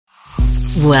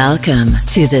Welcome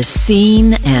to the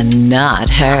Seen and Not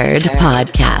Heard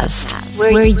podcast,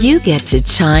 where you get to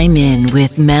chime in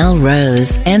with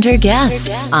Melrose and her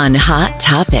guests on hot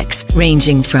topics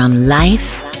ranging from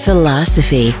life,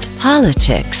 philosophy,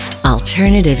 politics,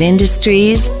 alternative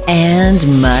industries, and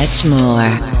much more.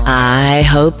 I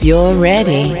hope you're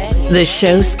ready. The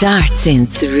show starts in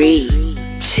 3,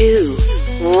 2,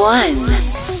 1.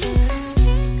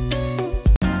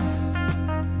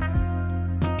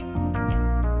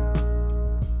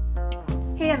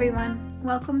 Everyone,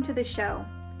 welcome to the show.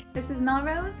 This is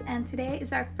Melrose, and today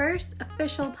is our first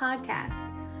official podcast.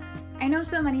 I know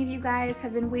so many of you guys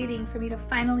have been waiting for me to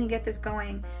finally get this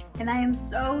going, and I am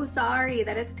so sorry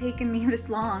that it's taken me this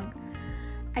long.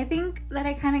 I think that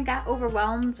I kind of got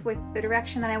overwhelmed with the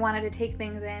direction that I wanted to take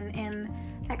things in, and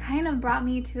that kind of brought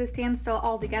me to a standstill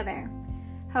altogether.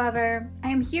 However, I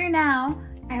am here now.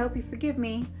 I hope you forgive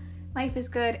me. Life is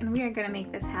good, and we are going to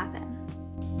make this happen.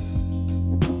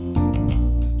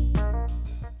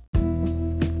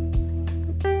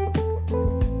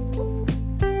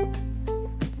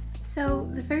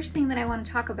 So the first thing that I want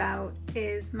to talk about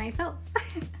is myself.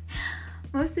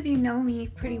 Most of you know me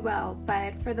pretty well,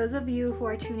 but for those of you who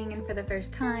are tuning in for the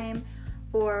first time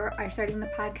or are starting the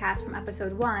podcast from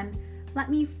episode 1,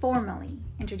 let me formally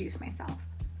introduce myself.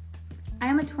 I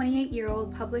am a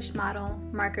 28-year-old published model,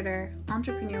 marketer,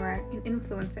 entrepreneur, and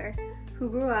influencer who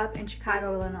grew up in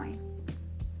Chicago, Illinois.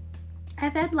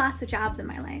 I've had lots of jobs in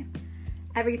my life,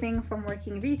 everything from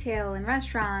working retail and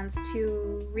restaurants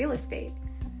to real estate.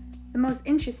 The most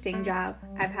interesting job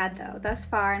I've had, though, thus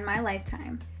far in my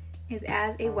lifetime, is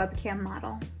as a webcam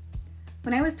model.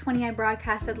 When I was 20, I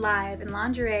broadcasted live in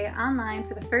lingerie online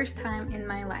for the first time in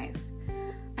my life.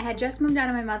 I had just moved out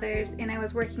of my mother's, and I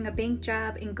was working a bank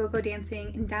job in go-go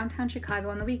dancing in downtown Chicago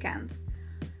on the weekends.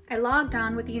 I logged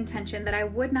on with the intention that I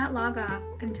would not log off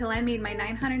until I made my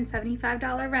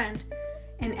 $975 rent,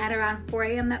 and at around 4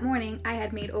 a.m. that morning, I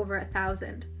had made over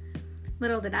 $1,000.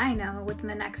 Little did I know, within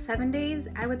the next 7 days,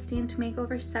 I would stand to make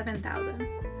over $7,000.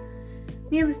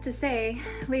 Needless to say,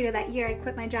 later that year I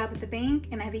quit my job at the bank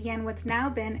and I began what's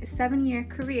now been a 7-year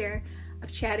career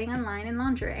of chatting online in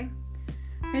lingerie.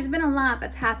 There's been a lot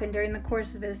that's happened during the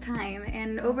course of this time,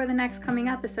 and over the next coming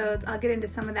episodes I'll get into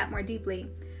some of that more deeply.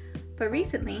 But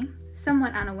recently,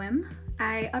 somewhat on a whim,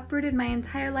 I uprooted my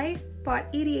entire life, bought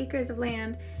 80 acres of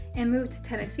land, and moved to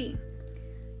Tennessee.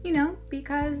 You know,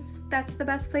 because that's the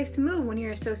best place to move when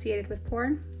you're associated with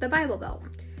porn, the Bible Belt.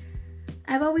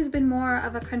 I've always been more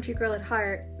of a country girl at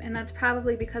heart, and that's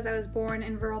probably because I was born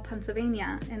in rural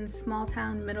Pennsylvania, in small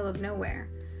town middle of nowhere.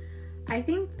 I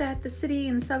think that the city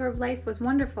and suburb life was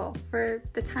wonderful for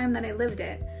the time that I lived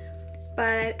it,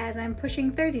 but as I'm pushing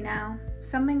 30 now,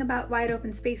 something about wide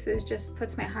open spaces just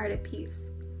puts my heart at peace.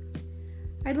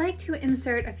 I'd like to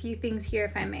insert a few things here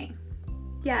if I may.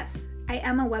 Yes, I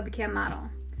am a webcam model.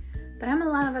 But I'm a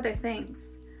lot of other things.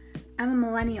 I'm a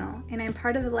millennial, and I'm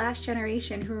part of the last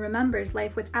generation who remembers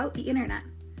life without the internet.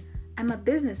 I'm a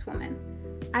businesswoman.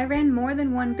 I ran more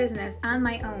than one business on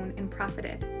my own and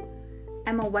profited.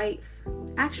 I'm a wife.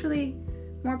 Actually,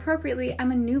 more appropriately,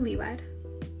 I'm a newlywed.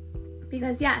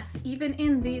 Because yes, even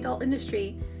in the adult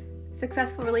industry,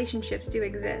 successful relationships do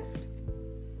exist.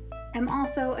 I'm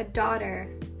also a daughter,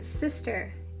 a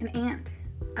sister, an aunt,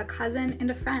 a cousin, and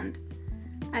a friend.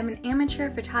 I'm an amateur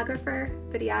photographer,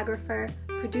 videographer,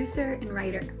 producer, and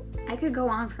writer. I could go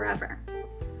on forever.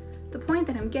 The point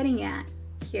that I'm getting at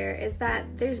here is that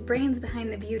there's brains behind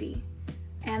the beauty,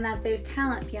 and that there's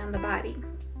talent beyond the body.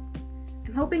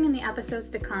 I'm hoping in the episodes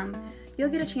to come, you'll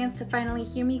get a chance to finally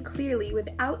hear me clearly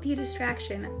without the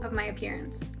distraction of my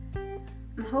appearance.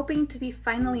 I'm hoping to be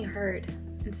finally heard,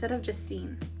 instead of just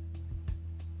seen.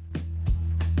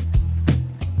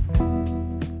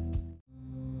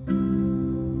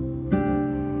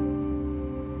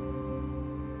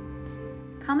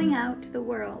 Coming out to the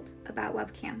world about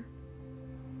webcam.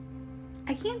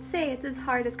 I can't say it's as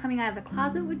hard as coming out of the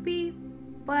closet would be,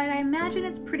 but I imagine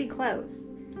it's pretty close.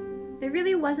 There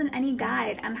really wasn't any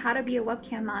guide on how to be a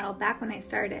webcam model back when I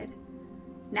started.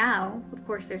 Now, of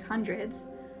course, there's hundreds,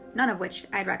 none of which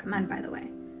I'd recommend, by the way.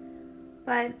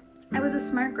 But I was a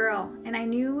smart girl, and I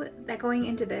knew that going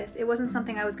into this, it wasn't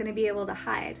something I was going to be able to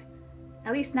hide.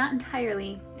 At least not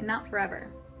entirely, and not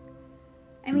forever.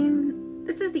 I mean,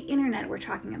 this is the internet we're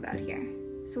talking about here.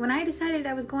 So when I decided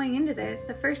I was going into this,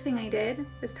 the first thing I did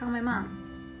was tell my mom.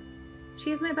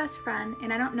 She is my best friend,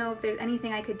 and I don't know if there's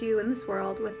anything I could do in this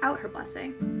world without her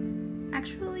blessing.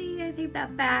 Actually, I take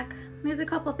that back. There's a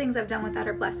couple things I've done without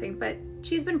her blessing, but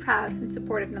she's been proud and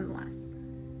supportive nonetheless.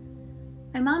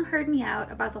 My mom heard me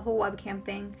out about the whole webcam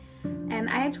thing, and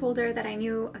I had told her that I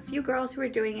knew a few girls who were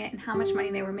doing it and how much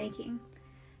money they were making.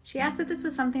 She asked if this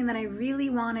was something that I really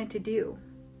wanted to do,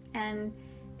 and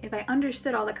if I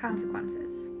understood all the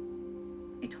consequences.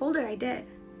 I told her I did.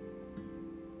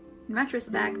 In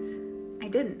retrospect, I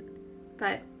didn't,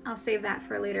 but I'll save that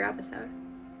for a later episode.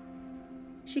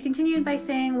 She continued by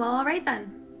saying, well, all right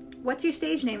then, what's your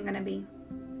stage name gonna be?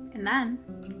 And then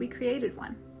we created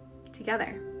one,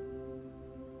 together.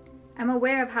 I'm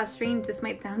aware of how strange this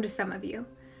might sound to some of you.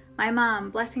 My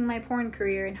mom blessing my porn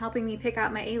career and helping me pick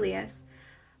out my alias.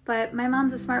 But my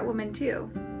mom's a smart woman too.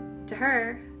 To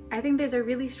her, I think there's a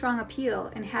really strong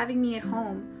appeal in having me at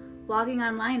home, logging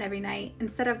online every night,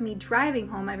 instead of me driving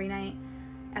home every night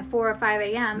at 4 or 5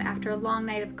 a.m. after a long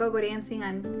night of go-go dancing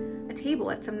on a table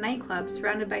at some nightclub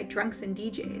surrounded by drunks and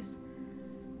DJs.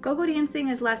 Go-go dancing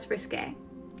is less risque,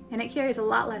 and it carries a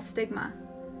lot less stigma.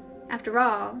 After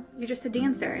all, you're just a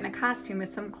dancer in a costume at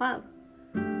some club.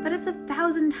 But it's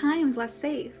 1,000 times less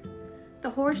safe. The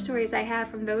horror stories I have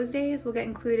from those days will get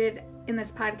included in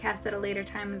this podcast at a later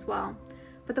time as well.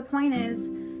 But the point is,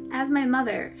 as my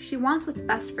mother, she wants what's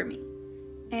best for me.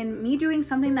 And me doing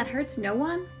something that hurts no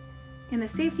one, in the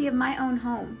safety of my own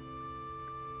home,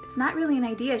 it's not really an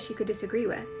idea she could disagree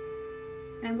with.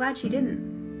 And I'm glad she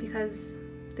didn't, because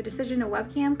the decision to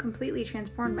webcam completely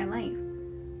transformed my life.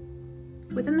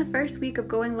 Within the first week of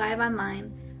going live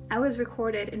online, I was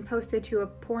recorded and posted to a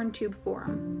PornTube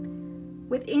forum.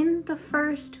 Within the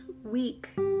first week,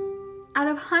 out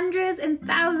of hundreds and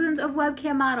thousands of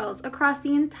webcam models across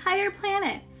the entire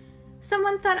planet,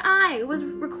 someone thought I was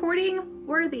recording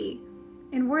worthy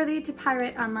and worthy to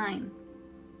pirate online.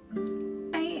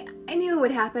 I knew it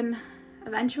would happen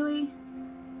eventually.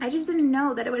 I just didn't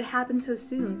know that it would happen so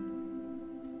soon.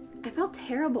 I felt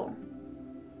terrible,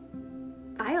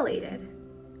 violated,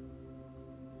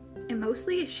 and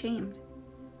mostly ashamed.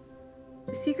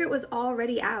 The secret was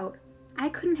already out. I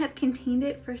couldn't have contained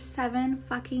it for 7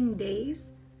 fucking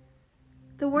days.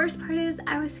 The worst part is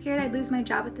I was scared I'd lose my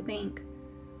job at the bank.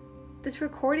 This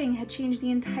recording had changed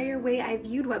the entire way I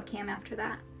viewed webcam after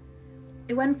that.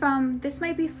 It went from, this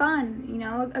might be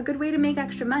fun, a good way to make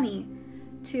extra money,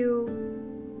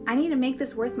 to, I need to make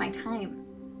this worth my time,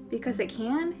 because it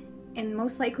can, and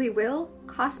most likely will,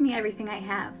 cost me everything I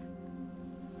have.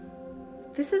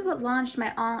 This is what launched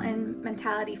my all-in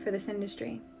mentality for this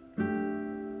industry.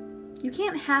 You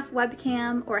can't half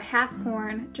webcam or half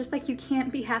porn, just like you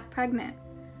can't be half pregnant.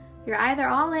 You're either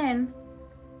all in,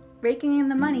 raking in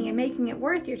the money and making it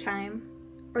worth your time,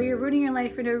 or you're ruining your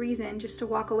life for no reason just to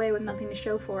walk away with nothing to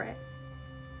show for it.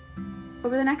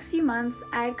 Over the next few months,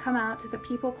 I had come out to the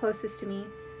people closest to me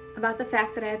about the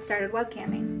fact that I had started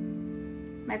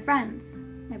webcamming. My friends,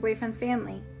 my boyfriend's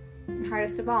family, and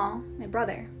hardest of all, my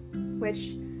brother,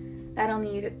 which that'll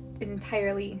need an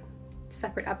entirely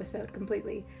separate episode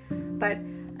completely. But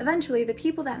eventually, the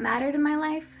people that mattered in my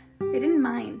life, they didn't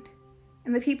mind.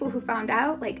 And the people who found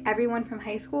out, like everyone from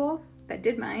high school that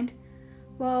did mind,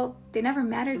 well, they never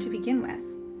mattered to begin with.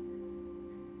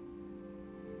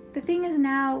 The thing is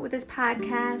now, with this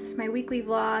podcast, my weekly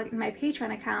vlog, and my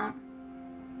Patreon account,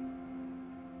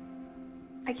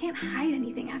 I can't hide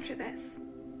anything after this.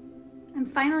 I'm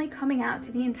finally coming out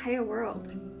to the entire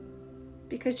world.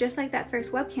 Because just like that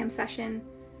first webcam session,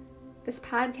 this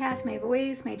podcast, my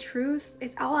voice, my truth,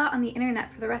 it's all out on the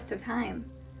internet for the rest of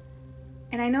time.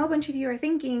 And I know a bunch of you are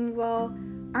thinking, well,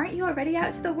 aren't you already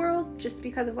out to the world just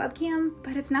because of webcam?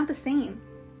 But it's not the same.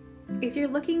 If you're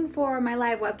looking for my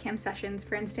live webcam sessions,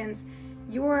 for instance,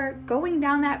 you're going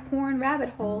down that porn rabbit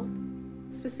hole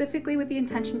specifically with the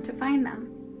intention to find them.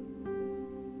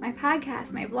 My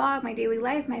podcast, my vlog, my daily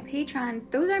life, my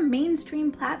Patreon, those are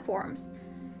mainstream platforms.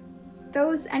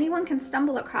 Those anyone can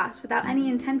stumble across without any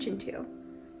intention to.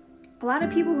 A lot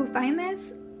of people who find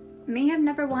this may have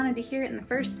never wanted to hear it in the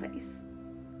first place.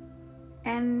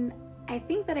 And I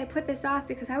think that I put this off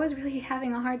because I was really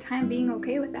having a hard time being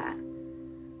okay with that.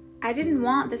 I didn't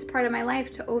want this part of my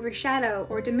life to overshadow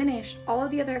or diminish all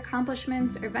of the other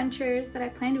accomplishments or ventures that I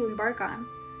plan to embark on.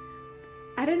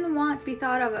 I didn't want to be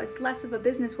thought of as less of a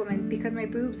businesswoman because my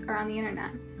boobs are on the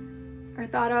internet, or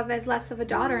thought of as less of a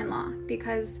daughter-in-law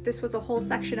because this was a whole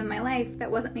section of my life that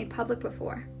wasn't made public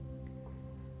before.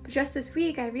 But just this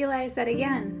week, I realized that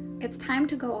again, it's time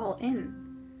to go all in.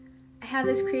 I have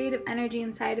this creative energy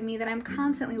inside of me that I'm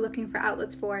constantly looking for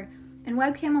outlets for, and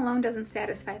webcam alone doesn't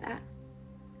satisfy that.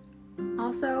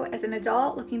 Also, as an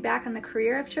adult looking back on the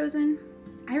career I've chosen,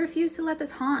 I refuse to let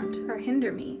this haunt or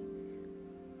hinder me.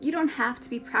 You don't have to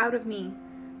be proud of me,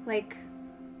 like,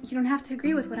 you don't have to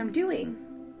agree with what I'm doing,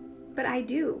 but I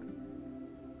do.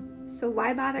 So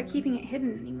why bother keeping it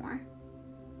hidden anymore?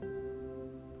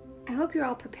 I hope you're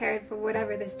all prepared for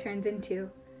whatever this turns into,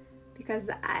 because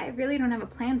I really don't have a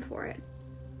plan for it.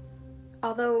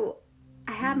 Although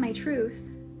I have my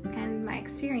truth and my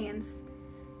experience,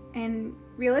 and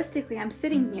realistically I'm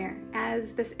sitting here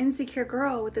as this insecure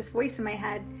girl with this voice in my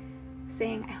head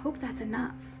saying, I hope that's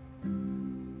enough.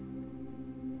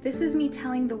 This is me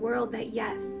telling the world that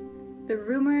yes, the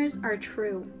rumors are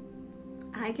true.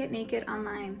 I get naked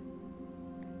online,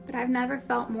 but I've never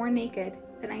felt more naked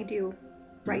than I do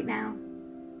right now,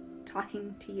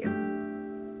 talking to you.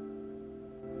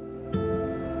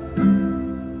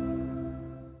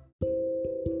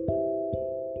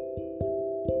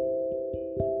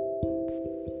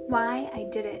 Why I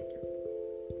did it.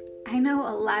 I know a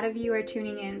lot of you are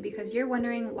tuning in because you're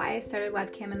wondering why I started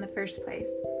webcam in the first place.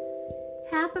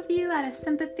 Half of you out of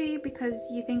sympathy because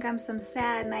you think I'm some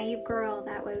sad, naive girl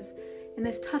that was in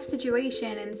this tough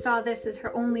situation and saw this as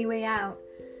her only way out.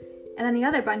 And then the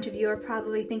other bunch of you are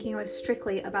probably thinking it was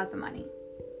strictly about the money.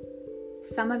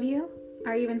 Some of you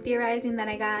are even theorizing that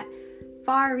I got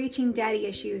far-reaching daddy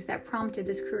issues that prompted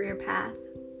this career path.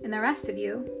 And the rest of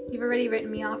you, you've already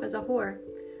written me off as a whore,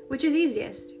 which is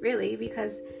easiest, really,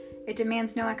 because it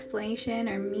demands no explanation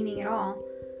or meaning at all.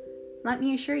 Let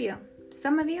me assure you,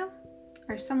 some of you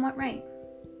are somewhat right.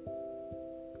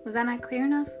 Was that not clear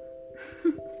enough?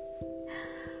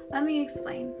 Let me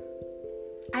explain.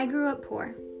 I grew up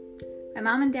poor. My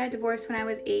mom and dad divorced when I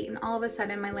was 8, and all of a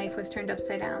sudden my life was turned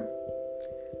upside down.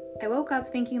 I woke up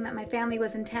thinking that my family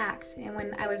was intact, and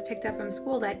when I was picked up from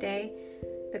school that day,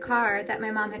 the car that my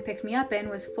mom had picked me up in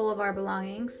was full of our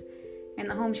belongings, and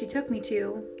the home she took me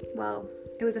to, well,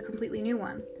 it was a completely new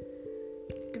one.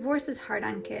 Divorce is hard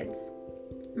on kids.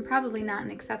 I'm probably not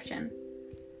an exception.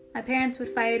 My parents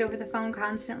would fight over the phone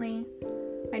constantly.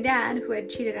 My dad, who had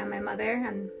cheated on my mother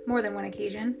on more than one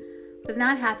occasion, was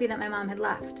not happy that my mom had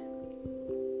left.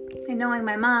 And knowing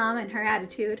my mom and her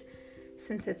attitude,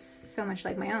 since it's so much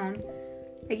like my own,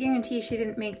 I guarantee she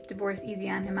didn't make divorce easy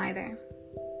on him either.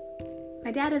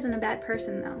 My dad isn't a bad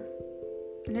person, though,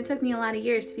 and it took me a lot of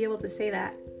years to be able to say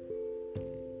that.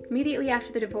 Immediately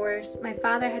after the divorce, my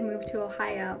father had moved to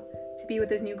Ohio to be with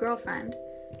his new girlfriend,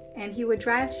 and he would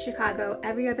drive to Chicago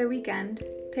every other weekend,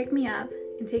 pick me up,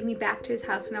 and take me back to his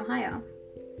house in Ohio.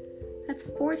 That's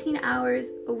 14 hours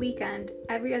a weekend,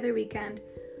 every other weekend,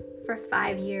 for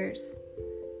 5 years.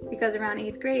 Because around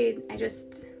 8th grade,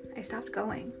 I stopped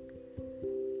going.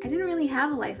 I didn't really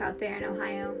have a life out there in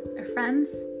Ohio, or friends.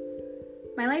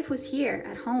 My life was here,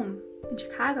 at home, in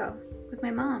Chicago, with my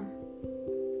mom.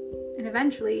 And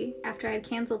eventually, after I had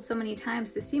canceled so many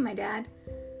times to see my dad,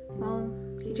 well,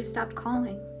 he just stopped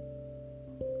calling.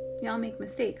 We all make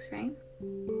mistakes, right?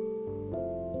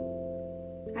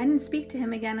 I didn't speak to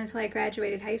him again until I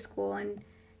graduated high school, and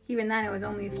even then it was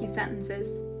only a few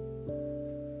sentences.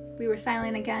 We were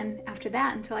silent again after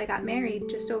that until I got married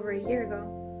just over a year ago.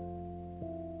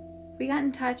 We got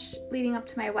in touch leading up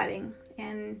to my wedding,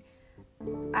 and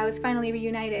I was finally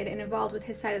reunited and involved with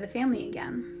his side of the family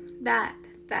again. That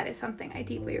is something I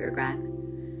deeply regret.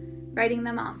 Writing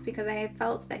them off because I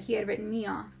felt that he had written me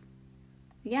off.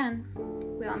 Again,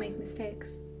 we all make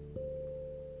mistakes.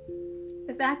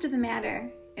 The fact of the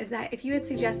matter is that if you had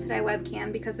suggested I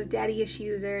webcam because of daddy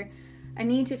issues or a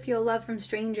need to feel love from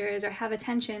strangers or have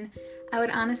attention, I would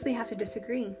honestly have to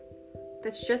disagree.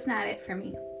 That's just not it for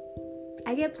me.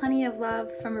 I get plenty of love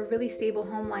from a really stable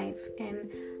home life, and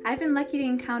I've been lucky to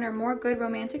encounter more good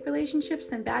romantic relationships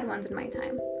than bad ones in my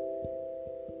time.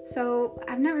 So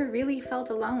I've never really felt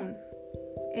alone.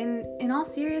 In all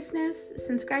seriousness,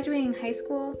 since graduating high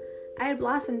school, I had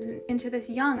blossomed into this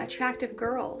young, attractive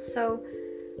girl, so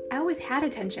I always had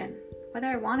attention, whether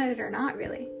I wanted it or not,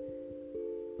 really.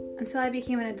 Until I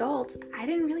became an adult, I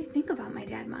didn't really think about my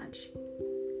dad much.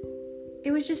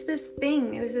 It was just this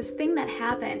thing. It was this thing that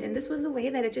happened, and this was the way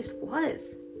that it just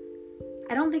was.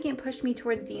 I don't think it pushed me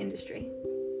towards the industry.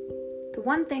 The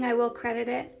one thing I will credit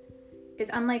it is,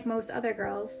 unlike most other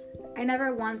girls, I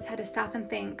never once had to stop and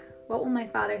think, what will my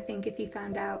father think if he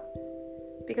found out?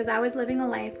 Because I was living a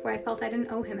life where I felt I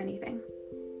didn't owe him anything.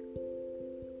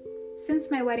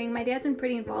 Since my wedding, my dad's been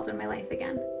pretty involved in my life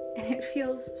again, and it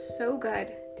feels so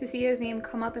good to see his name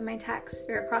come up in my text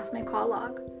or across my call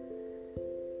log.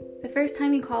 The first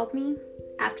time he called me,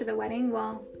 after the wedding,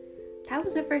 well, that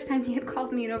was the first time he had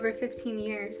called me in over 15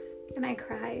 years, and I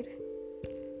cried.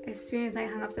 As soon as I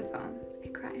hung up the phone, I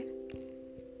cried.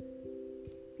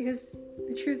 Because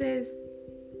the truth is,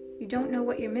 you don't know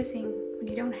what you're missing when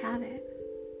you don't have it.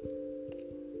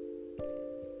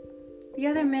 The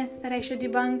other myth that I should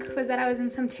debunk was that I was in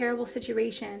some terrible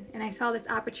situation and I saw this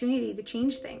opportunity to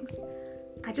change things.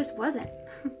 I just wasn't.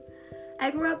 I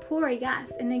grew up poor,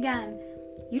 yes, and again,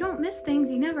 You don't miss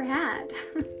things you never had.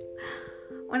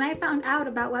 When I found out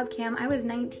about webcam, I was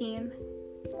 19.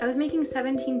 I was making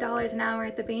 $17 an hour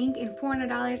at the bank and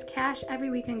 $400 cash every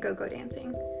weekend go-go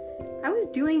dancing. I was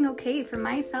doing okay for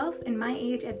myself and my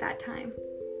age at that time.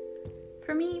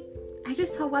 For me, I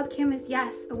just saw webcam as,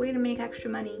 yes, a way to make extra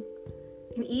money.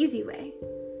 An easy way.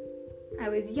 I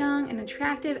was young and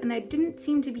attractive, and there didn't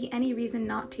seem to be any reason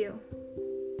not to.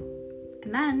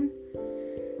 And then,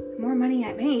 the more money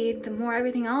I made, the more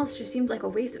everything else just seemed like a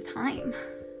waste of time.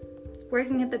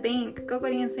 Working at the bank, go-go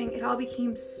dancing, it all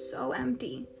became so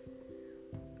empty.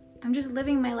 I'm just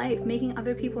living my life, making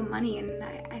other people money, and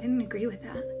I didn't agree with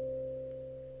that.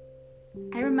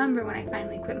 I remember when I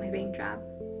finally quit my bank job.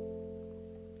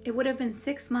 It would have been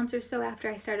 6 months or so after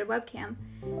I started webcam,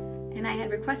 and I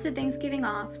had requested Thanksgiving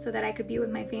off so that I could be with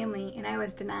my family, and I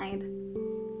was denied.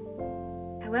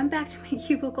 I went back to my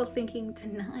cubicle thinking,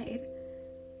 denied?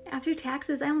 After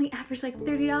taxes, I only average like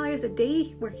 $30 a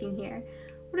day working here.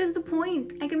 What is the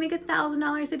point? I can make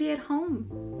 $1,000 a day at home.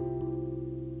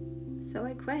 So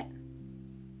I quit.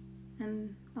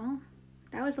 And, well,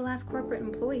 that was the last corporate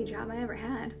employee job I ever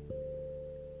had.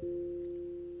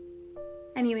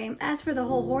 Anyway, as for the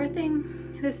whole whore thing,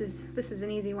 this is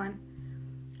an easy one.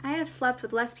 I have slept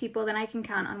with less people than I can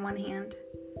count on one hand.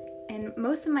 And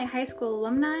most of my high school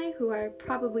alumni, who are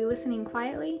probably listening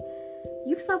quietly,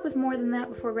 you've slept with more than that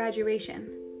before graduation.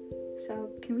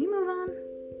 So, can we move on?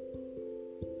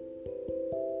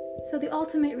 So the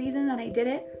ultimate reason that I did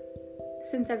it,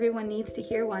 since everyone needs to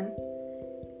hear one,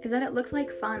 is that it looked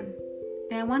like fun.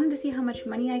 And I wanted to see how much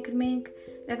money I could make.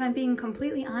 And if I'm being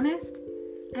completely honest,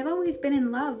 I've always been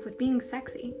in love with being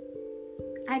sexy.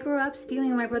 I grew up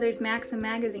stealing my brother's Maxim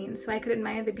magazines so I could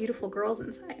admire the beautiful girls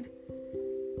inside.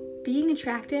 Being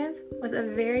attractive was a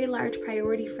very large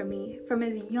priority for me from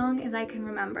as young as I can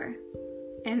remember.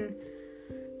 And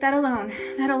that alone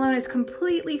is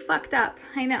completely fucked up.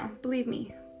 I know, believe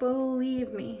me.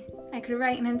 I could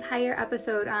write an entire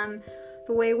episode on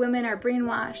the way women are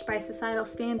brainwashed by societal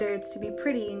standards to be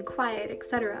pretty and quiet,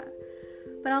 etc.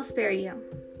 But I'll spare you.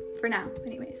 For now,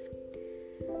 anyways.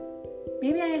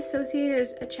 Maybe I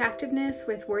associated attractiveness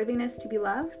with worthiness to be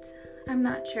loved? I'm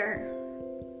not sure.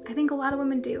 I think a lot of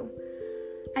women do.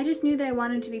 I just knew that I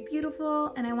wanted to be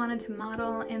beautiful and I wanted to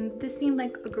model, and this seemed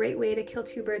like a great way to kill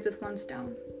two birds with one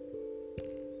stone.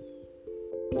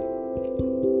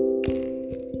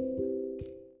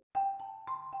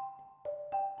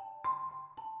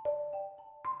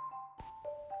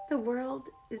 The world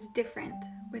is different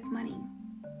with money.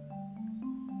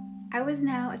 I was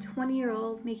now a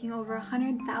 20-year-old making over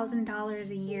 $100,000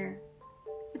 a year.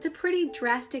 It's a pretty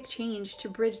drastic change to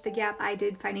bridge the gap I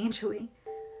did financially.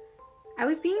 I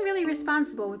was being really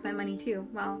responsible with my money too.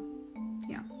 Well,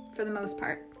 for the most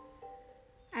part.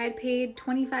 I had paid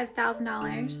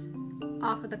 $25,000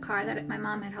 off of the car that my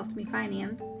mom had helped me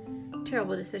finance.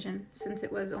 Terrible decision, since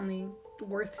it was only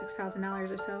worth $6,000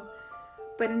 or so.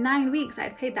 But in 9 weeks, I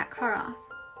had paid that car off.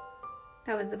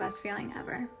 That was the best feeling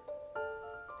ever.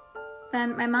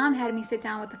 Then my mom had me sit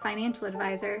down with the financial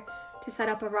advisor to set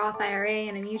up a Roth IRA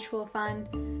and a mutual fund.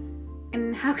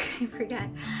 And how could I forget?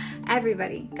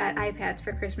 Everybody got iPads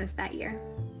for Christmas that year.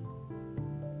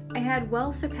 I had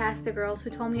well surpassed the girls who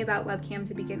told me about webcam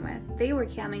to begin with. They were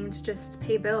camming to just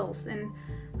pay bills, and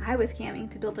I was camming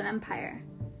to build an empire.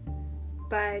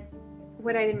 But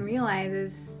what I didn't realize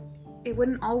is it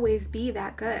wouldn't always be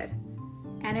that good,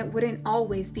 and it wouldn't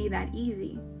always be that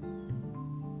easy.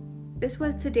 This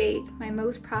was to date my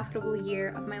most profitable year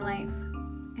of my life,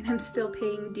 and I'm still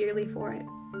paying dearly for it,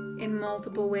 in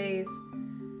multiple ways.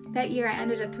 That year I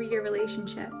ended a 3-year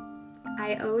relationship.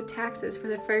 I owed taxes for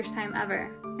the first time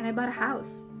ever, and I bought a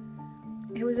house.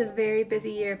 It was a very busy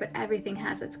year, but everything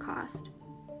has its cost.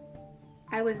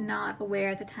 I was not aware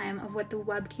at the time of what the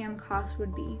webcam cost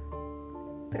would be,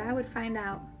 but I would find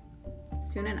out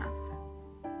soon enough.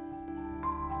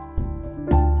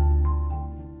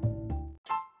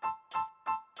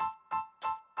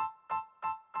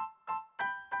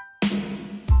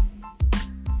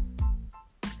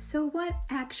 So what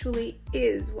actually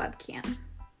is webcam?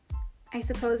 I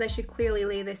suppose I should clearly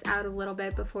lay this out a little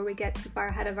bit before we get too far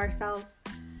ahead of ourselves.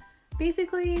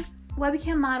 Basically,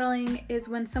 webcam modeling is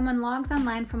when someone logs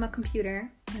online from a computer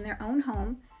in their own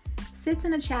home, sits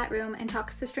in a chat room, and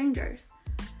talks to strangers.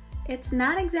 It's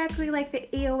not exactly like the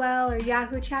AOL or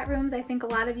Yahoo chat rooms I think a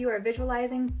lot of you are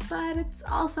visualizing, but it's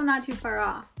also not too far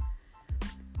off.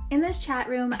 In this chat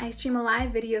room, I stream a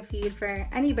live video feed for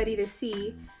anybody to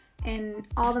see, and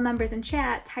all the members in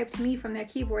chat type to me from their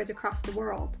keyboards across the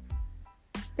world.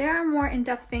 There are more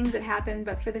in-depth things that happen,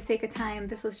 but for the sake of time,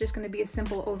 this was just going to be a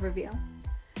simple overview.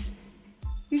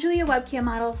 Usually a webcam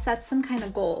model sets some kind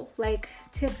of goal, like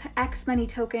tip X many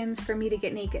tokens for me to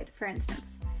get naked, for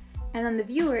instance. And then the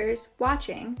viewers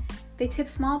watching, they tip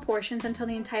small portions until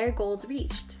the entire goal is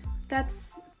reached.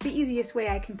 That's the easiest way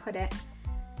I can put it.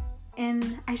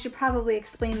 And I should probably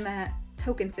explain the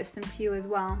token system to you as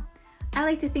well. I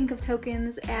like to think of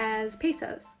tokens as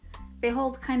pesos. They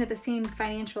hold kind of the same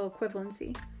financial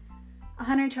equivalency.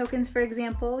 100 tokens, for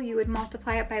example, you would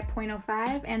multiply it by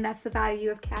 0.05, and that's the value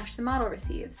of cash the model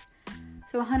receives.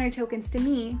 So 100 tokens to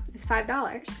me is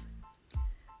 $5.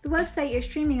 The website you're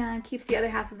streaming on keeps the other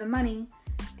half of the money,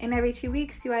 and every 2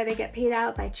 weeks you either get paid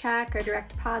out by check or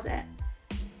direct deposit.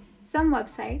 Some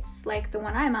websites, like the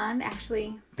one I'm on,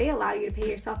 actually, they allow you to pay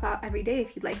yourself out every day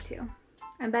if you'd like to.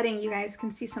 I'm betting you guys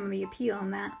can see some of the appeal in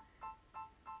that.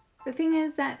 The thing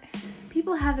is that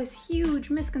people have this huge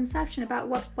misconception about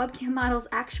what webcam models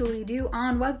actually do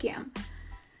on webcam.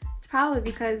 It's probably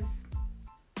because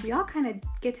we all kind of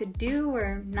get to do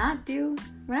or not do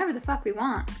whatever the fuck we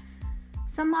want.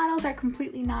 Some models are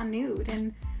completely non-nude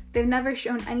and they've never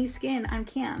shown any skin on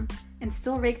cam and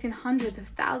still raked in hundreds of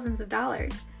thousands of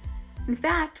dollars. In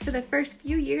fact, for the first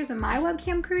few years of my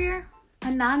webcam career, a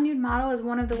non-nude model is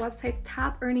one of the website's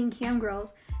top earning cam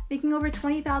girls, making over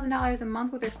 $20,000 a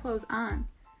month with her clothes on.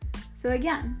 So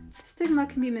again, the stigma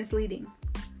can be misleading.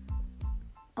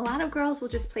 A lot of girls will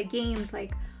just play games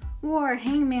like War,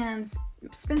 Hangman,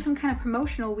 spin some kind of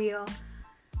promotional wheel.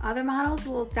 Other models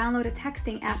will download a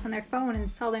texting app on their phone and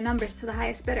sell their numbers to the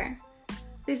highest bidder.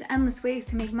 There's endless ways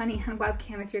to make money on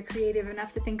webcam if you're creative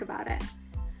enough to think about it.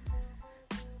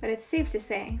 But it's safe to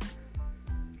say,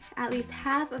 at least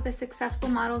half of the successful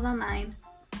models online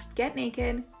get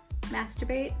naked,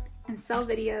 masturbate, and sell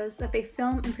videos that they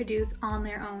film and produce on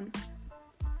their own.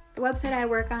 The website I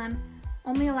work on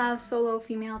only allows solo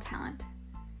female talent,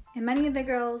 and many of the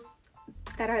girls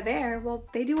that are there, well,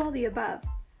 they do all the above.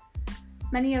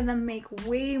 Many of them make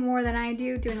way more than I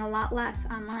do, doing a lot less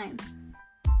online.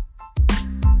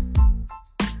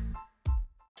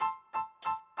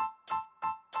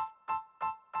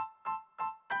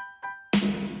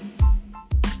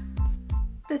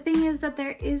 The thing is that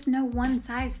there is no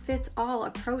one-size-fits-all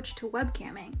approach to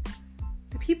webcamming.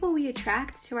 The people we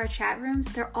attract to our chat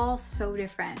rooms, they're all so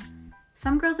different.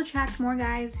 Some girls attract more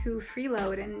guys who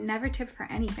freeload and never tip for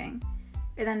anything.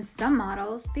 And then some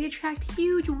models, they attract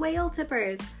huge whale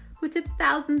tippers who tip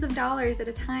thousands of dollars at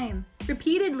a time,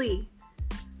 repeatedly.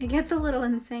 It gets a little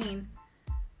insane.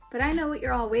 But I know what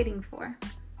you're all waiting for.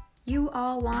 You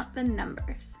all want the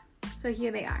numbers. So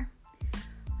here they are.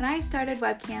 When I started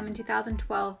webcam in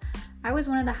 2012, I was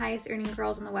one of the highest earning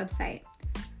girls on the website.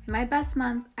 In my best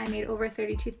month, I made over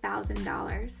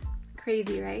 $32,000.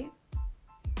 Crazy, right?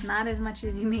 Not as much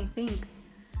as you may think.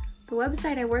 The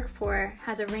website I work for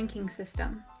has a ranking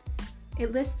system.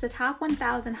 It lists the top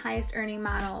 1,000 highest earning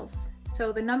models.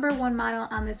 So the number one model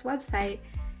on this website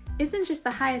isn't just the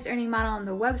highest earning model on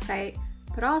the website,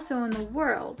 but also in the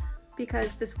world,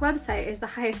 because this website is the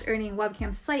highest earning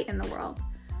webcam site in the world.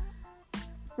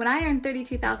 When I earned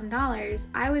 $32,000,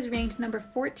 I was ranked number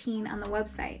 14 on the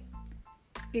website.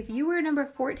 If you were number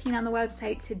 14 on the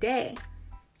website today,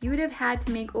 you would have had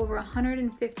to make over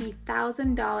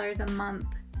 $150,000 a month.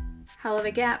 Hell of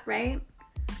a gap, right?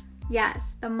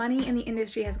 Yes, the money in the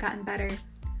industry has gotten better.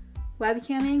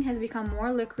 Webcamming has become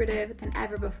more lucrative than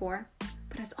ever before,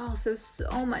 but it's also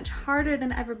so much harder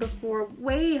than ever before,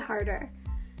 way harder.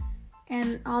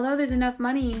 And although there's enough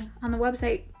money on the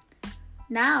website,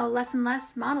 now less and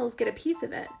less models get a piece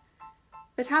of it.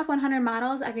 The top 100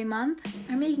 models every month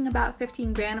are making about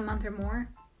 $15,000 a month or more.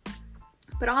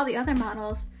 But all the other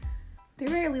models, they're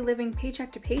rarely living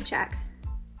paycheck to paycheck.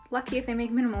 Lucky if they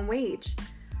make minimum wage.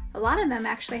 A lot of them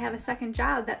actually have a second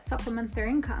job that supplements their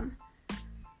income.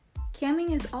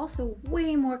 Camming is also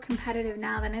way more competitive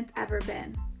now than it's ever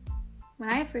been. When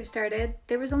I first started,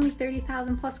 there was only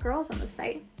 30,000 plus girls on the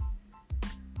site.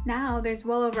 Now there's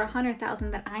well over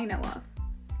 100,000 that I know of.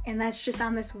 And that's just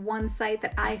on this one site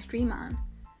that I stream on.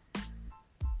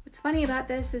 What's funny about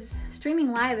this is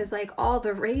streaming live is like all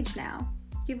the rage now.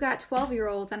 You've got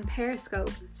 12-year-olds on Periscope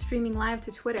streaming live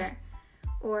to Twitter,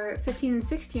 or 15 and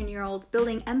 16-year-olds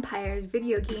building empires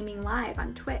video gaming live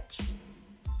on Twitch.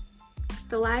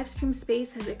 The live stream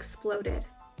space has exploded,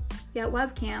 yet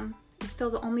webcam is still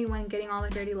the only one getting all the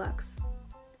dirty looks.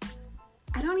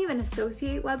 I don't even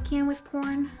associate webcam with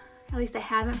porn, at least I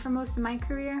haven't for most of my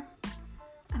career.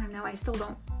 I don't know, I still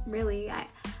don't really. I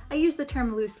use the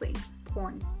term loosely,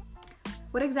 porn.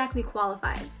 What exactly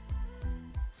qualifies?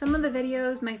 Some of the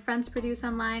videos my friends produce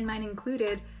online, mine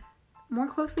included, more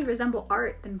closely resemble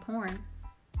art than porn.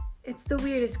 It's the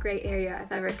weirdest gray area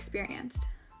I've ever experienced.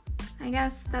 I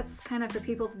guess that's kind of for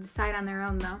people to decide on their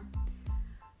own though.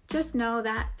 Just know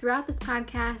that throughout this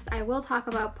podcast, I will talk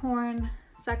about porn,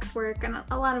 sex work, and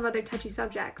a lot of other touchy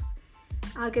subjects.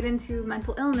 I'll get into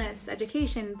mental illness,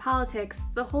 education, politics,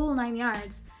 the whole 9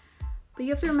 yards. But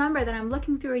you have to remember that I'm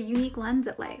looking through a unique lens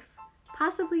at life,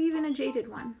 possibly even a jaded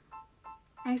one.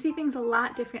 I see things a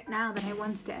lot different now than I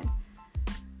once did.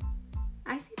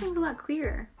 I see things a lot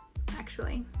clearer,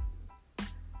 actually.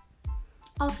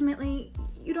 Ultimately,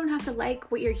 you don't have to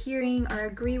like what you're hearing or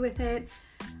agree with it.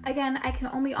 Again, I can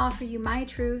only offer you my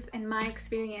truth and my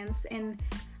experience, and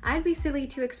I'd be silly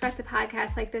to expect a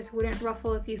podcast like this wouldn't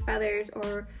ruffle a few feathers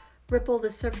or ripple the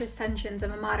surface tensions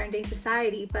of a modern day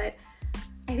society, but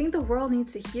I think the world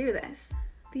needs to hear this.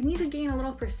 They need to gain a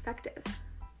little perspective.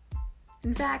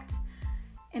 In fact,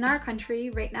 in our country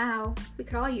right now, we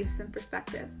could all use some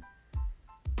perspective.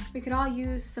 We could all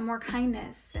use some more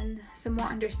kindness and some more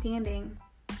understanding,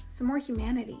 some more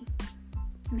humanity.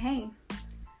 And hey,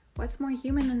 what's more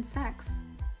human than sex?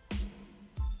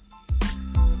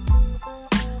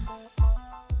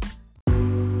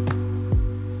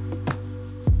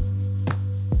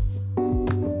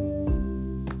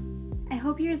 I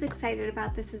hope you're as excited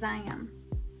about this as I am.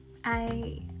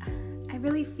 I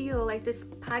really feel like this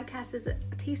podcast is a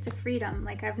taste of freedom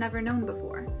like I've never known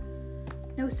before.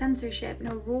 No censorship,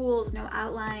 no rules, no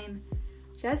outline.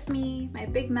 Just me, my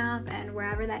big mouth, and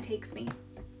wherever that takes me.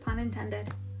 Pun intended.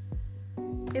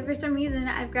 If for some reason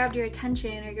I've grabbed your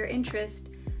attention or your interest,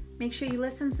 make sure you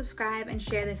listen, subscribe, and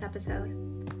share this episode.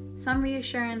 Some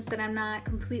reassurance that I'm not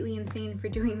completely insane for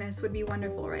doing this would be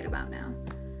wonderful right about now.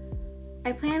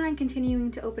 I plan on continuing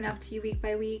to open up to you week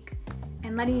by week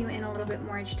and letting you in a little bit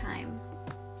more each time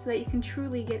so that you can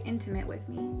truly get intimate with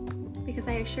me. Because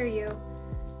I assure you,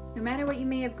 no matter what you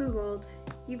may have Googled,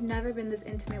 you've never been this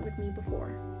intimate with me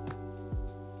before.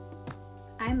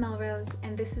 I'm Melrose,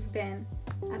 and this has been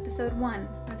episode 1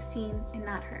 of Seen and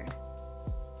Not Heard.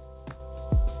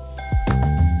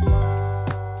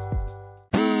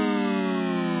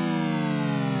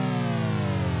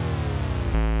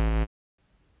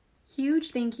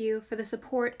 Huge thank you for the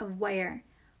support of Wire,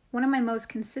 one of my most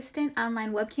consistent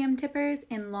online webcam tippers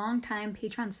and longtime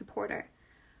Patreon supporter.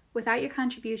 Without your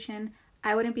contribution,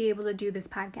 I wouldn't be able to do this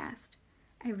podcast.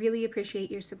 I really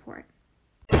appreciate your support.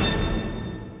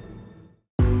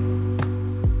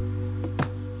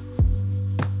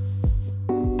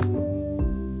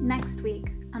 Next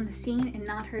week on the Seen and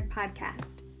Not Heard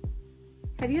podcast.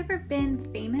 Have you ever been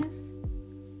famous?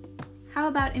 How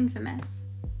about infamous?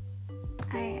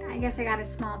 I guess I got a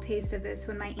small taste of this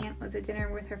when my aunt was at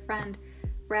dinner with her friend,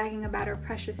 bragging about her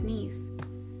precious niece.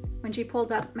 When she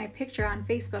pulled up my picture on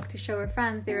Facebook to show her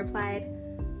friends, they replied,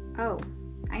 "Oh,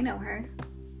 I know her.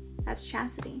 That's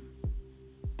Chastity."